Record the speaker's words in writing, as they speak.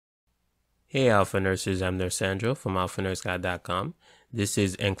Hey Alpha Nurses, I'm Nurse Sandro from alphanurseguide.com. This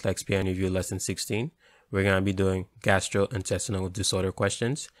is NCLEX PN Review Lesson 16. We're going to be doing gastrointestinal disorder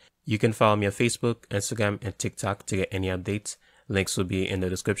questions. You can follow me on Facebook, Instagram, and TikTok to get any updates. Links will be in the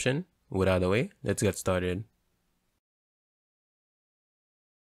description. Without the way, let's get started.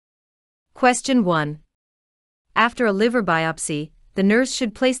 Question 1. After a liver biopsy, the nurse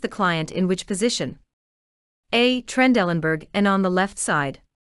should place the client in which position? A. Trendelenburg and on the left side.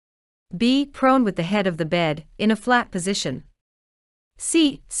 B. Prone with the head of the bed, in a flat position.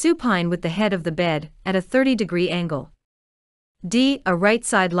 C. Supine with the head of the bed, at a 30-degree angle. D. A right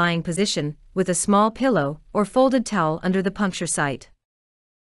side lying position, with a small pillow or folded towel under the puncture site.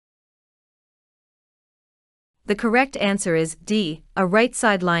 The correct answer is D. A right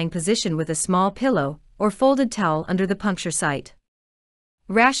side lying position with a small pillow or folded towel under the puncture site.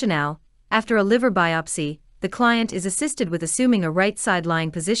 Rationale: after a liver biopsy, the client is assisted with assuming a right side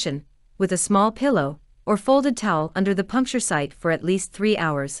lying position, with a small pillow or folded towel under the puncture site for at least 3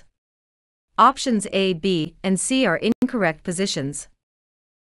 hours. Options A, B, and C are incorrect positions.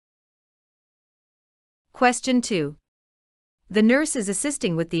 Question 2. The nurse is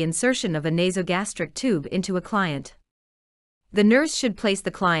assisting with the insertion of a nasogastric tube into a client. The nurse should place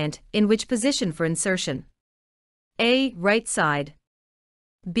the client in which position for insertion? A. Right side.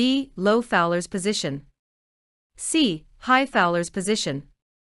 B. Low Fowler's position. C. High Fowler's position.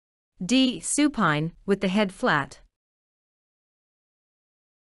 D. Supine, with the head flat.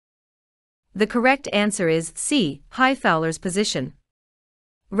 The correct answer is C. High Fowler's position.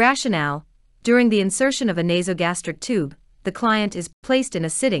 Rationale: during the insertion of a nasogastric tube, the client is placed in a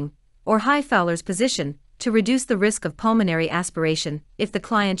sitting or high Fowler's position to reduce the risk of pulmonary aspiration if the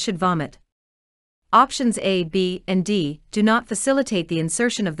client should vomit. Options A, B, and D do not facilitate the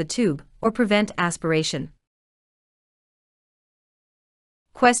insertion of the tube or prevent aspiration.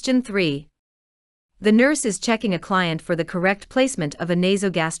 Question 3. The nurse is checking a client for the correct placement of a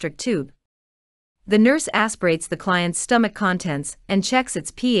nasogastric tube. The nurse aspirates the client's stomach contents and checks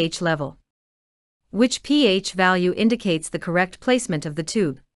its pH level. Which pH value indicates the correct placement of the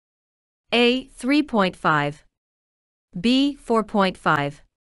tube? A. 3.5. B. 4.5.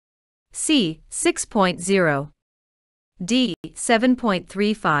 C. 6.0. D.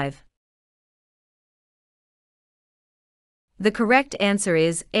 7.35. The correct answer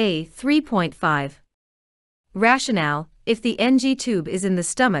is A. 3.5. Rationale: if the NG tube is in the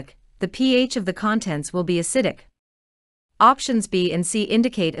stomach, the pH of the contents will be acidic. Options B and C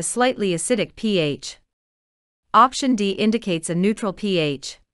indicate a slightly acidic pH. Option D indicates a neutral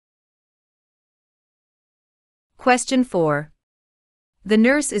pH. Question 4. The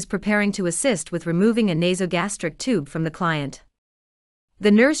nurse is preparing to assist with removing a nasogastric tube from the client. The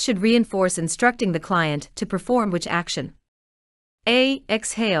nurse should reinforce instructing the client to perform which action? A.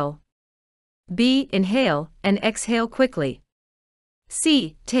 Exhale. B. Inhale and exhale quickly.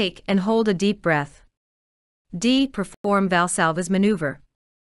 C. Take and hold a deep breath. D. Perform Valsalva's maneuver.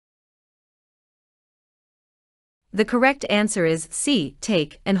 The correct answer is C.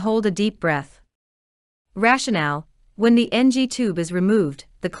 Take and hold a deep breath. Rationale: when the NG tube is removed,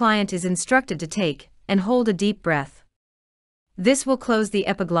 the client is instructed to take and hold a deep breath. This will close the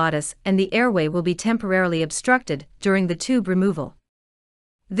epiglottis and the airway will be temporarily obstructed during the tube removal.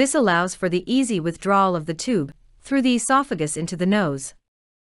 This allows for the easy withdrawal of the tube through the esophagus into the nose.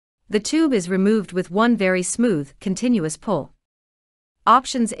 The tube is removed with one very smooth, continuous pull.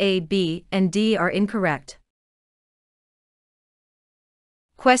 Options A, B, and D are incorrect.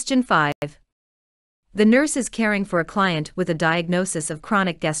 Question 5. The nurse is caring for a client with a diagnosis of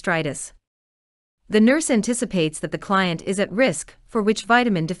chronic gastritis. The nurse anticipates that the client is at risk for which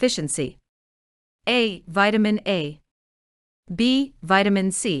vitamin deficiency? A. Vitamin A. B.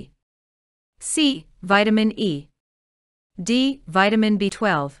 Vitamin C. C. Vitamin E. D. Vitamin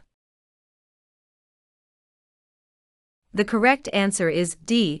B12. The correct answer is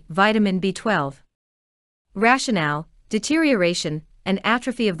D. Vitamin B12. Rationale: deterioration and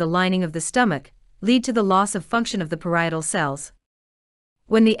atrophy of the lining of the stomach lead to the loss of function of the parietal cells.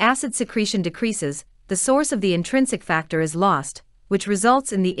 When the acid secretion decreases, the source of the intrinsic factor is lost, which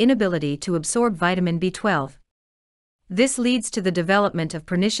results in the inability to absorb vitamin B12. This leads to the development of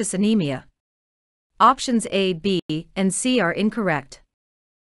pernicious anemia. Options A, B, and C are incorrect.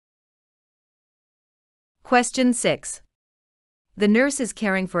 Question 6. The nurse is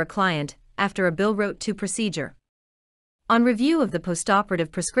caring for a client after a Billrote-2 procedure. On review of the postoperative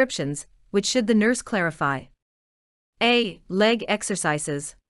prescriptions, which should the nurse clarify? A. Leg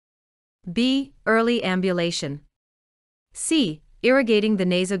exercises. B. Early ambulation. C. Irrigating the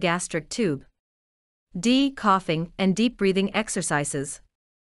nasogastric tube. D. Coughing and deep breathing exercises.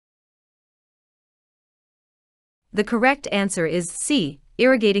 The correct answer is C.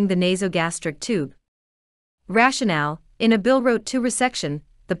 Irrigating the nasogastric tube. Rationale: in a Billroth 2 resection,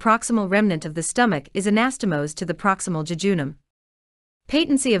 the proximal remnant of the stomach is anastomosed to the proximal jejunum.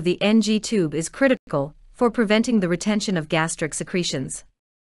 Patency of the NG tube is critical for preventing the retention of gastric secretions.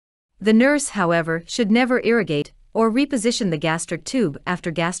 The nurse, however, should never irrigate or reposition the gastric tube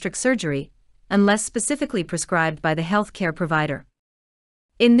after gastric surgery, unless specifically prescribed by the healthcare provider.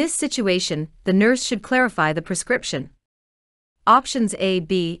 In this situation, the nurse should clarify the prescription. Options A,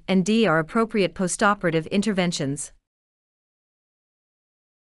 B, and D are appropriate postoperative interventions.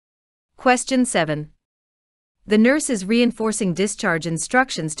 Question 7. The nurse is reinforcing discharge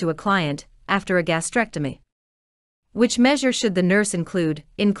instructions to a client after a gastrectomy. Which measure should the nurse include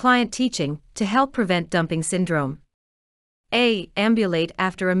in client teaching to help prevent dumping syndrome? A. Ambulate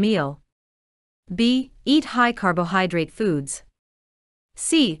after a meal. B. Eat high carbohydrate foods.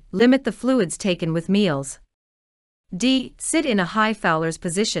 C. Limit the fluids taken with meals. D. Sit in a high Fowler's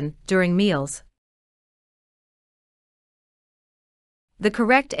position during meals. The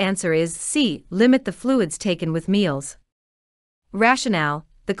correct answer is C. Limit the fluids taken with meals. Rationale: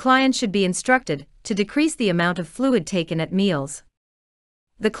 the client should be instructed to decrease the amount of fluid taken at meals.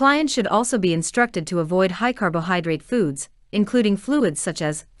 The client should also be instructed to avoid high carbohydrate foods, including fluids such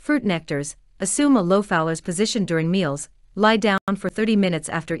as fruit nectars, assume a low Fowler's position during meals, lie down for 30 minutes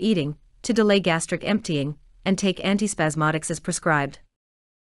after eating, to delay gastric emptying, and take antispasmodics as prescribed.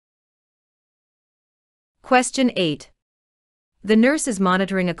 Question 8. The nurse is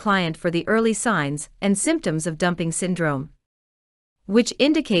monitoring a client for the early signs and symptoms of dumping syndrome. Which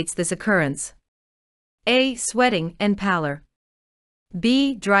indicates this occurrence? A. Sweating and pallor.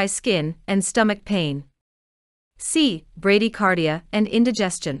 B. Dry skin and stomach pain. C. Bradycardia and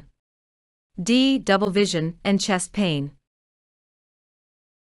indigestion. D. Double vision and chest pain.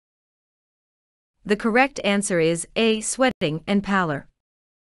 The correct answer is A. Sweating and pallor.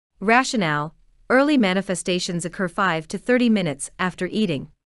 Rationale: early manifestations occur 5 to 30 minutes after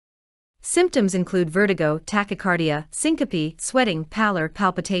eating. Symptoms include vertigo, tachycardia, syncope, sweating, pallor,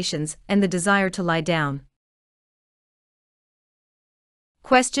 palpitations, and the desire to lie down.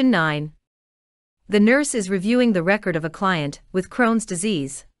 Question 9. The nurse is reviewing the record of a client with Crohn's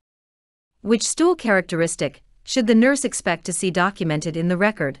disease. Which stool characteristic should the nurse expect to see documented in the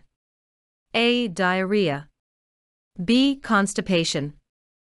record? A. Diarrhea. B. Constipation.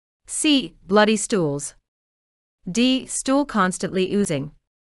 C. Bloody stools. D. Stool constantly oozing.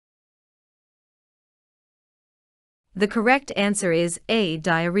 The correct answer is A.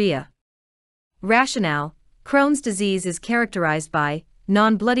 Diarrhea. Rationale: Crohn's disease is characterized by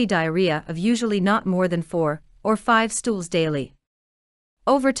non-bloody diarrhea of usually not more than 4 or 5 stools daily.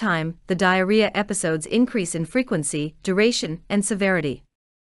 Over time, the diarrhea episodes increase in frequency, duration, and severity.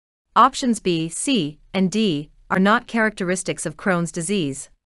 Options B, C, and D are not characteristics of Crohn's disease.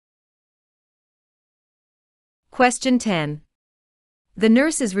 Question 10. The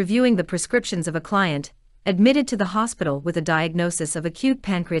nurse is reviewing the prescriptions of a client admitted to the hospital with a diagnosis of acute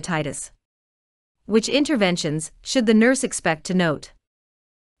pancreatitis. Which interventions should the nurse expect to note?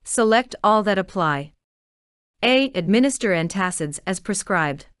 Select all that apply. A. Administer antacids as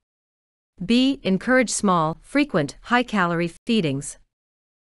prescribed. B. Encourage small, frequent, high-calorie feedings.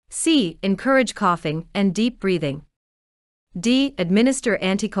 C. Encourage coughing and deep breathing. D. Administer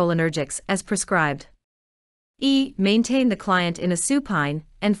anticholinergics as prescribed. E. Maintain the client in a supine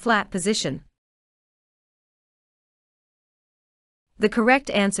and flat position. The correct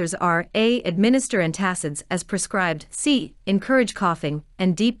answers are A. Administer antacids as prescribed, C. Encourage coughing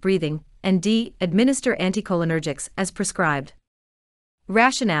and deep breathing, and D. Administer anticholinergics as prescribed.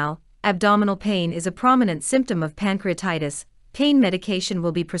 Rationale: abdominal pain is a prominent symptom of pancreatitis. Pain medication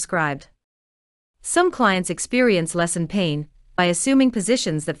will be prescribed. Some clients experience lessened pain by assuming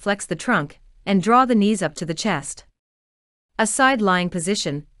positions that flex the trunk and draw the knees up to the chest. A side-lying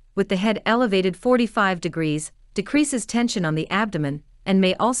position, with the head elevated 45 degrees, decreases tension on the abdomen and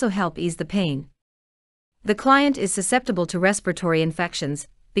may also help ease the pain. The client is susceptible to respiratory infections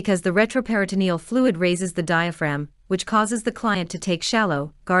because the retroperitoneal fluid raises the diaphragm, which causes the client to take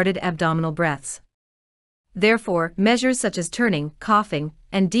shallow, guarded abdominal breaths. Therefore, measures such as turning, coughing,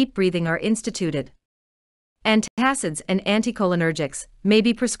 and deep breathing are instituted. Antacids and anticholinergics may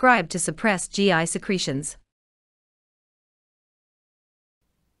be prescribed to suppress GI secretions.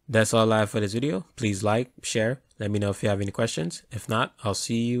 That's all I have for this video. Please like, share, let me know if you have any questions. If not, I'll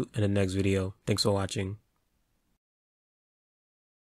see you in the next video. Thanks for watching.